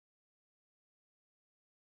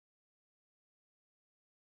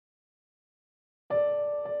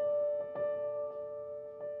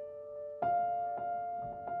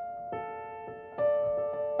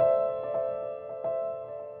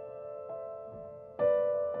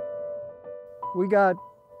We got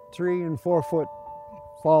 3 and 4 foot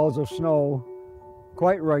falls of snow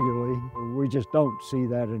quite regularly. We just don't see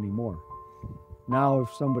that anymore. Now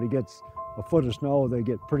if somebody gets a foot of snow, they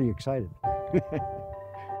get pretty excited.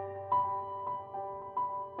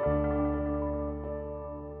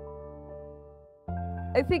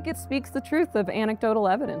 I think it speaks the truth of anecdotal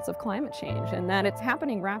evidence of climate change, and that it's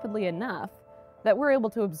happening rapidly enough that we're able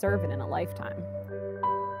to observe it in a lifetime.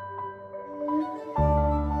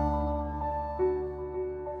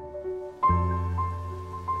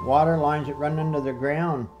 Water lines that run into the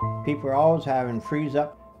ground, people are always having freeze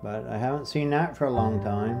up, but I haven't seen that for a long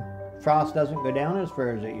time. Frost doesn't go down as far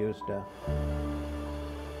as it used to.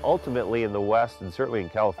 Ultimately, in the West, and certainly in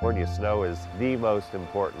California, snow is the most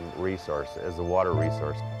important resource, as a water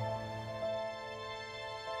resource.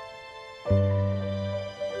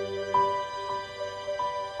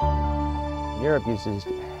 Europe used to just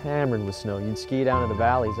get hammered with snow. You'd ski down to the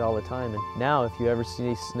valleys all the time, and now if you ever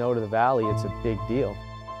see snow to the valley, it's a big deal.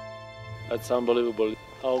 It's unbelievable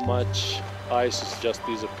how much ice has just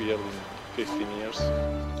disappeared in 15 years.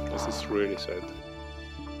 This is really sad.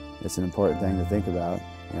 It's an important thing to think about,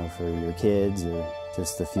 for your kids or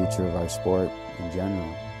just the future of our sport in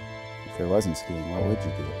general. If there wasn't skiing, what would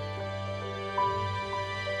you do?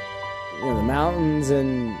 The mountains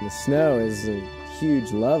and the snow is a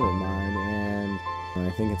huge love of mine, and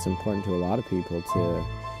I think it's important to a lot of people to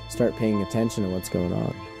start paying attention to what's going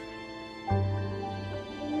on.